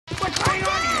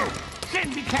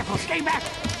Sen, be careful. Stay back.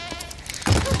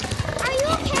 Are you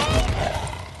okay?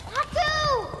 Haku!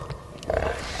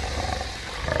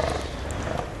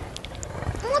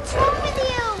 What's wrong with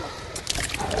you?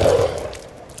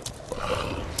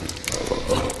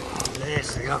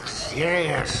 This looks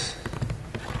serious.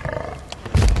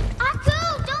 Haku,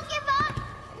 don't give up!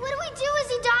 What do we do? Is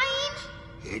he dying?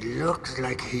 It looks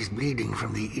like he's bleeding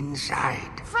from the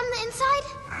inside. From the inside?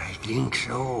 I think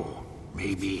so.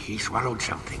 Maybe he swallowed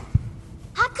something.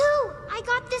 Haku, I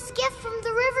got this gift from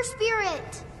the river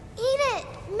spirit. Eat it.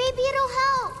 Maybe it'll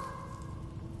help.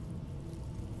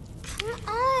 Come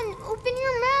on, open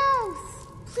your mouth.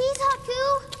 Please, Haku.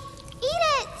 Eat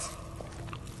it.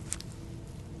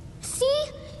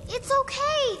 See? It's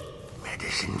okay.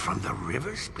 Medicine from the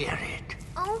river spirit.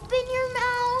 Open your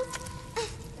mouth.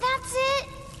 That's it.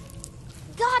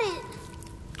 Got it.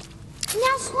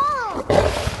 Now swallow.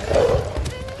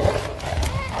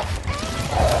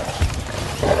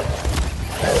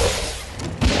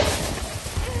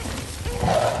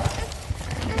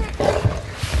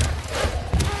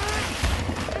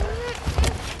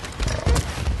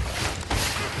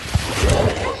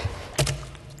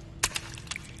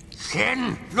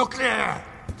 Sen, look there.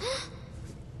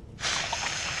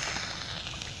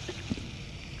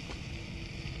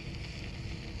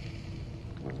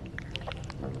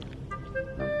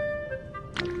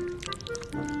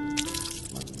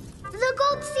 The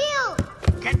gold seal.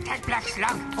 Get that black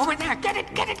slug. Over there. Get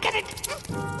it, get it, get it.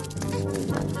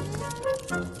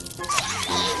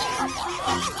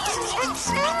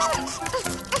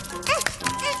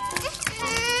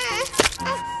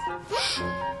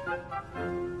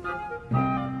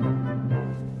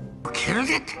 Killed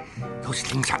it? Those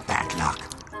things are bad luck.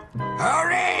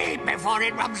 Hurry before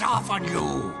it rubs off on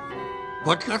you.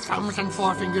 Put your thumbs and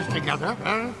forefingers together,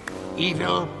 huh?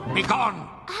 Evil, be gone.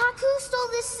 Haku stole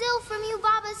this seal from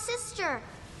Yubaba's sister.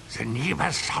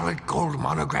 Zeniba's solid gold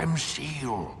monogram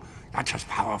seal. That's as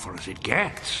powerful as it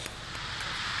gets.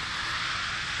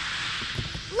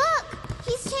 Look!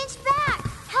 He's changed back!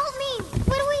 Help me!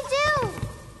 What do we do?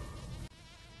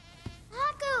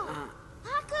 Haku!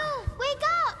 Haku! Wake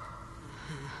up!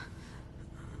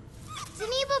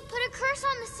 Zeniba put a curse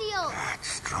on the seal! That's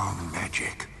strong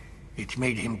magic. It's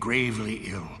made him gravely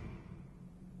ill.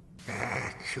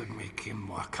 That should make him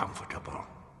more comfortable.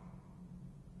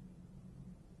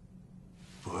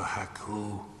 Poor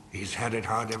Haku. He's had it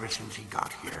hard ever since he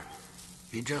got here.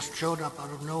 He just showed up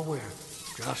out of nowhere,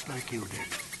 just like you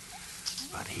did.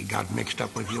 But he got mixed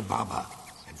up with Yubaba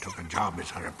and took a job as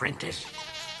her apprentice.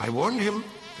 I warned him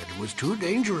that it was too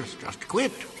dangerous. Just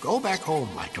quit. Go back home,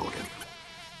 I told him.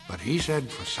 But he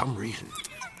said for some reason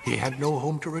he had no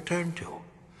home to return to.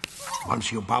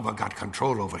 Once Yubaba got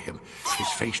control over him, his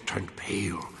face turned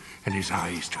pale and his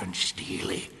eyes turned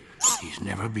steely. He's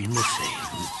never been the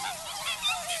same.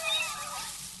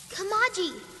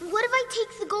 Kamaji, what if I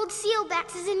take the gold seal back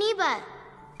to Zeniba?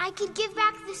 I could give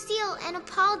back the seal and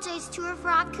apologize to her for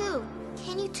Haku.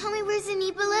 Can you tell me where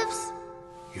Zeniba lives?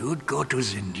 You'd go to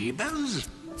Zeniba's?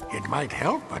 It might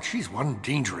help, but she's one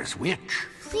dangerous witch.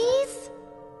 Please?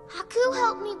 Haku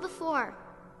helped me before.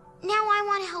 Now I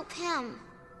want to help him.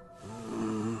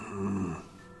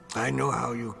 I know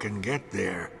how you can get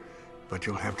there, but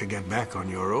you'll have to get back on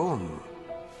your own.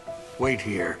 Wait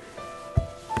here.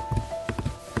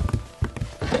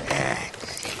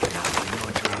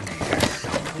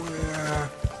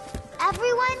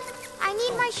 Everyone, I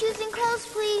need my shoes and clothes,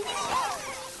 please.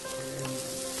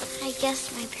 I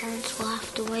guess my parents will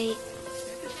have to wait.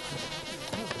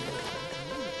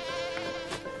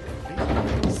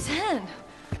 Sen,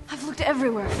 I've looked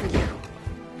everywhere for you.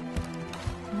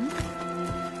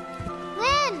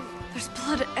 Lynn! There's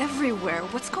blood everywhere.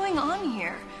 What's going on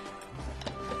here?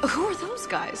 Who are those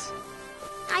guys?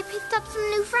 I picked up some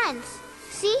new friends.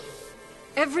 See?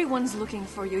 Everyone's looking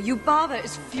for you. Yubaba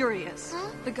is furious.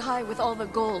 Huh? The guy with all the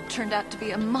gold turned out to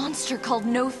be a monster called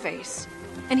No Face.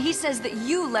 And he says that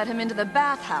you let him into the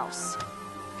bathhouse.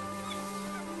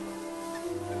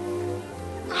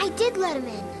 I did let him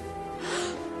in.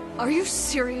 Are you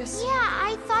serious? Yeah,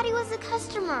 I thought he was a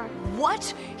customer.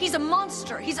 What? He's a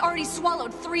monster. He's already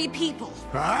swallowed 3 people.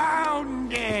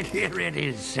 Found it! Here it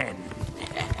is, Sen.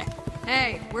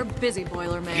 Hey, we're busy,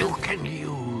 Boilerman. You can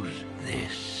use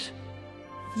this.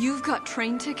 You've got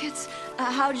train tickets?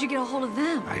 How did you get a hold of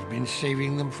them? I've been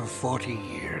saving them for 40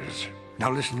 years. Now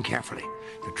listen carefully.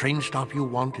 The train stop you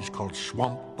want is called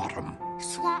Swamp Bottom.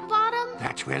 Swamp Bottom?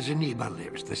 That's where Zeniba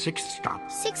lives, the 6th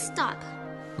stop. 6th stop.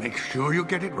 Make sure you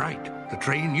get it right. The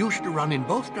train used to run in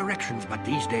both directions, but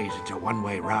these days it's a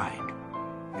one-way ride.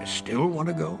 You still want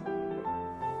to go?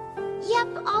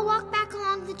 Yep, I'll walk back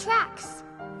along the tracks.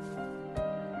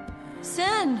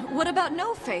 Sen, what about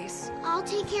No Face? I'll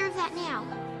take care of that now.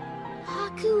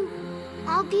 Haku,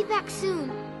 I'll be back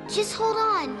soon. Just hold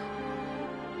on.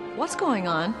 What's going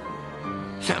on?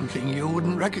 Something you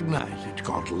wouldn't recognize. It's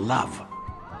called love.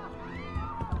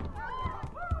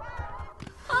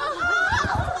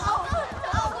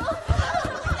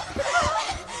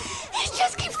 It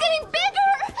just keeps getting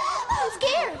bigger. I'm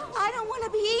scared. I don't want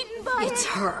to be eaten by it. It's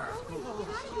her.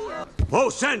 Oh,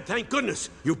 Sen, thank goodness.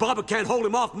 You Baba can't hold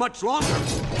him off much longer.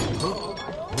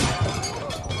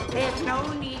 There's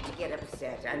no need to get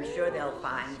upset. I'm sure they'll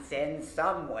find Sen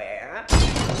somewhere.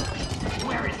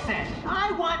 Where is Sen?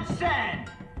 I want Sen!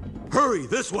 Hurry,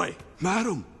 this way.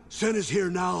 Madam, Sen is here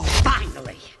now.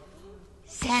 Finally!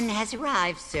 Sen has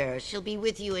arrived, sir. She'll be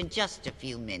with you in just a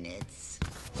few minutes.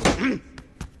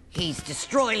 He's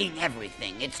destroying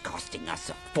everything. It's costing us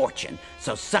a fortune.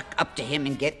 So suck up to him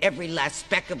and get every last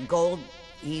speck of gold.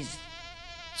 He's...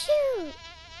 Choo.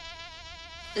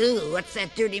 Ooh, what's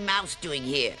that dirty mouse doing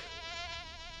here?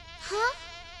 Huh?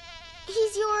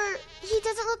 He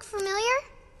doesn't look familiar?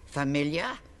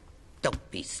 Familiar? Don't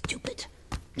be stupid.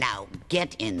 Now,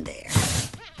 get in there.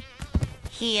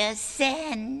 Here's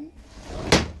Sen.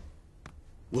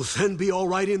 Will Sen be all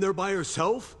right in there by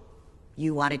herself?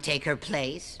 You want to take her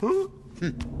place? Huh?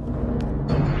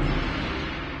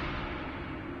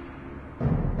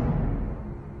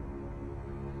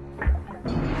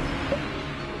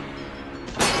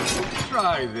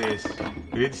 Try this.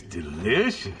 It's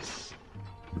delicious.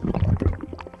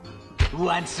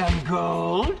 Want some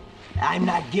gold? I'm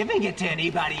not giving it to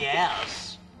anybody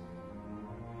else.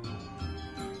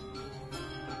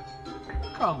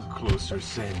 Come closer,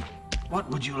 Sen. What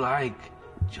would you like?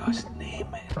 Just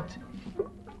name it.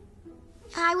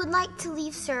 I would like to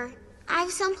leave, sir. I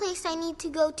have someplace I need to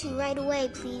go to right away,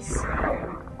 please.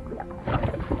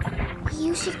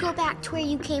 You should go back to where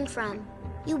you came from.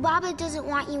 Yubaba doesn't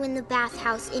want you in the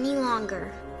bathhouse any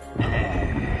longer.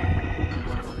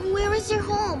 Where is your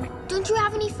home? Don't you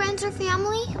have any friends or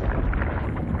family?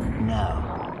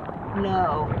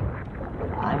 No.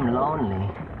 I'm lonely.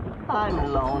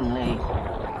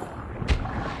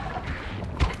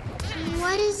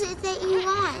 What is it that you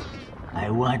want? I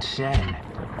want Sen.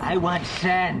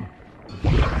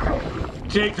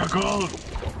 Take the gold.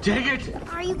 Take it.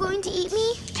 Are you going to eat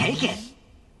me? Take it.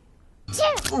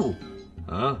 Choo! Ooh.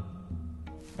 Huh?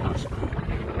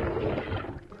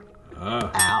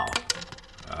 Ow.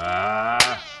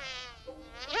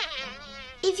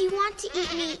 If you want to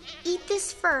eat me, eat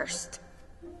this first.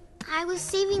 I was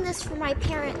saving this for my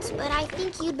parents, but I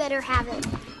think you'd better have it.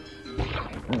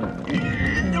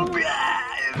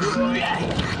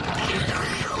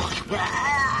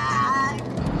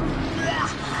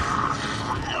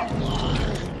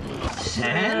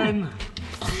 Sen?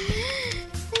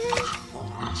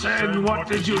 Sen, what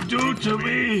did you do to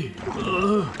me?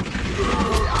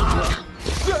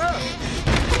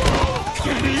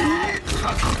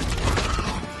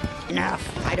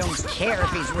 Enough. I don't care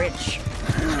if he's rich.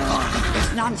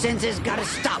 This nonsense has got to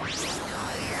stop.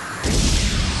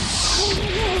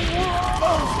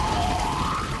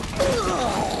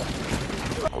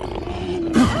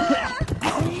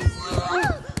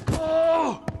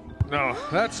 No,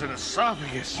 that's an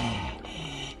esophagus.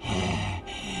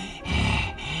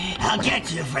 I'll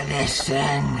get you for this,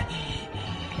 Sen.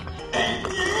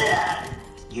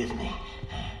 Excuse me.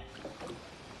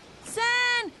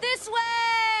 Sen, this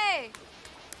way!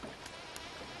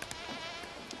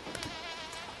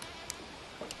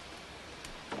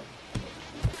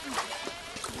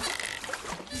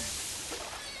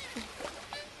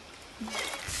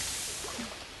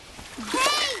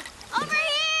 Hey! Over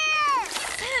here!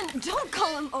 Sen, don't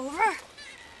call him over.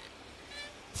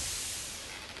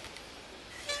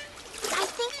 I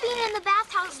think being in the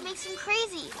bathhouse makes him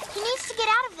crazy. He needs to get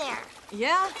out of there.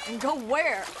 Yeah? And go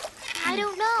where? I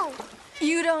don't know.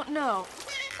 You don't know.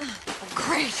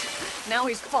 Great. Now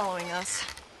he's following us.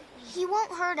 He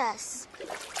won't hurt us.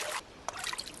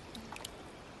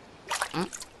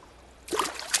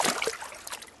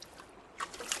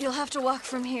 You'll have to walk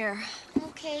from here.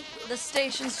 Okay. The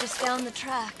station's just down the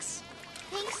tracks.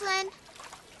 Thanks, Len.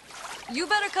 You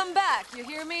better come back, you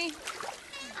hear me?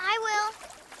 I will.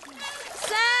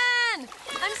 Sen!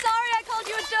 I'm sorry I called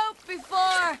you a dope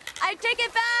before. I take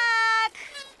it back!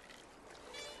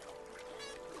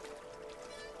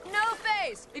 No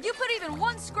face! If you put even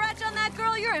one scratch on that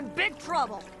girl, you're in big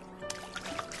trouble.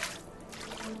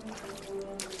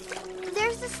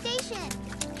 There's the station.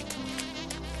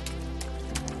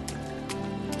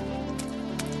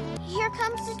 Here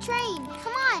comes the train.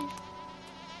 Come on.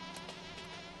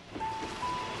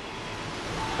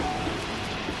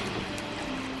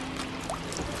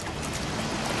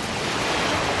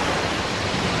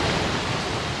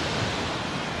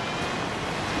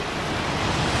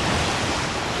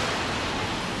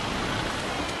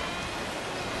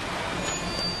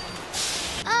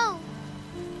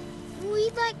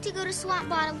 like to go to Swamp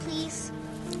Bottom, please.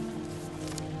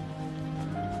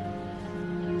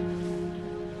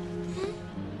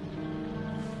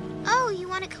 Oh, you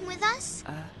want to come with us?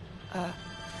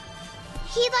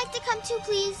 He'd like to come too,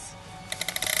 please.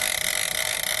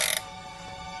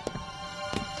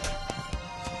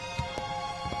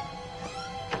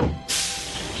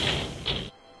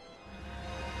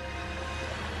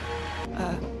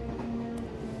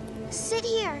 Sit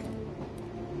here.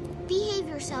 Behave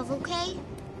yourself, okay?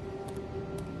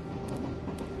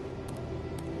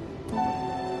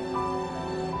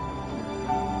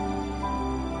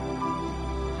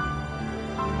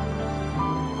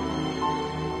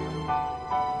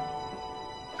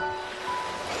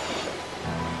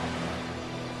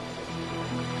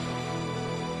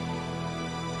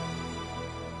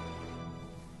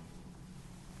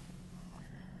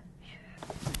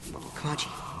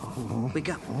 Kamaji, wake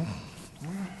up.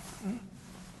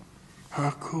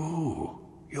 Haku,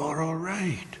 you're all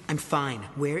right. I'm fine.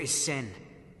 Where is Sen?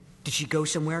 Did she go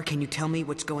somewhere? Can you tell me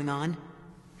what's going on?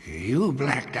 You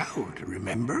blacked out,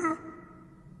 remember?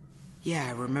 Yeah,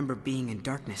 I remember being in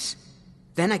darkness.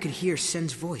 Then I could hear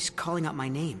Sen's voice calling out my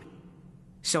name.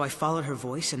 So I followed her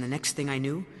voice, and the next thing I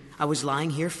knew, I was lying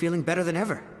here feeling better than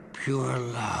ever. Pure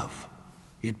love.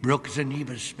 It broke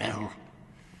Zeniba's spell.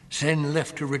 Sen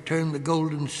left to return the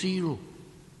golden seal.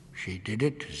 She did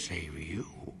it to save you.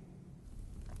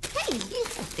 Hey!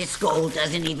 This gold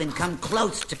doesn't even come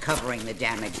close to covering the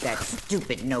damage that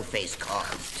stupid No-Face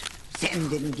caused. Sen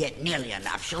didn't get nearly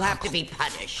enough. She'll have to be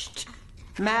punished.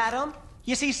 Madam,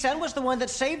 you see, Sen was the one that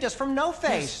saved us from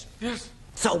No-Face. Yes.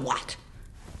 So what?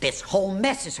 This whole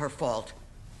mess is her fault.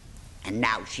 And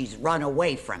now she's run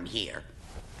away from here.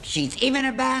 She's even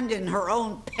abandoned her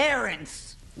own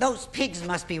parents. Those pigs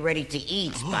must be ready to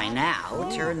eat by now.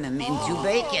 Turn them into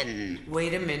bacon.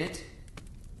 Wait a minute.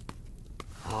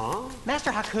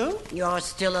 Master Haku? You're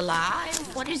still alive?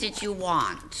 What is it you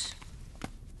want?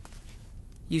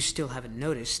 You still haven't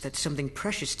noticed that something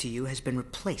precious to you has been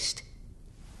replaced.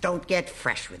 Don't get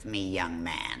fresh with me, young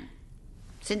man.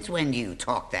 Since when do you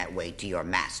talk that way to your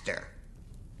master?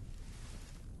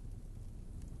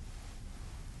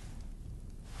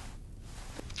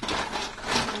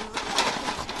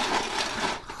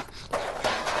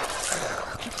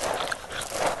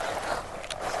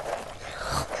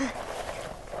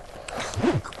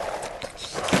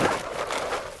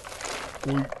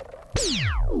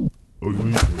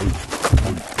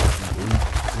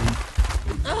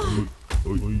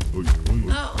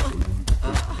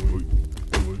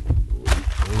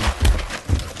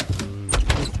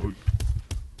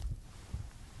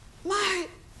 My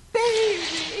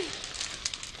baby!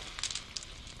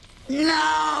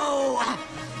 No!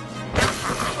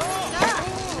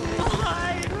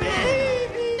 My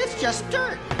baby! It's just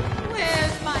dirt.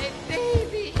 Where's my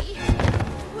baby?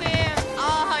 Where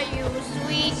are you,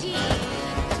 sweetie?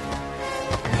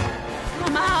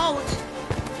 Come out!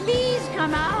 Please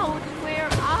come out! Where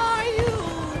are you?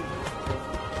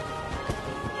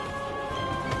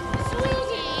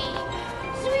 Sweetie!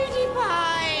 Sweetie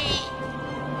pie!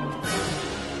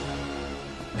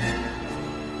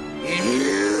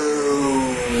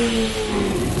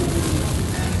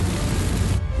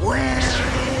 Where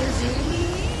is he?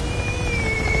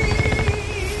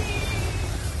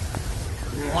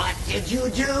 What did you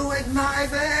do with my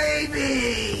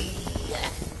baby?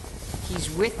 He's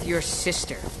with your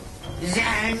sister.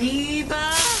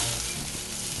 Zeniba?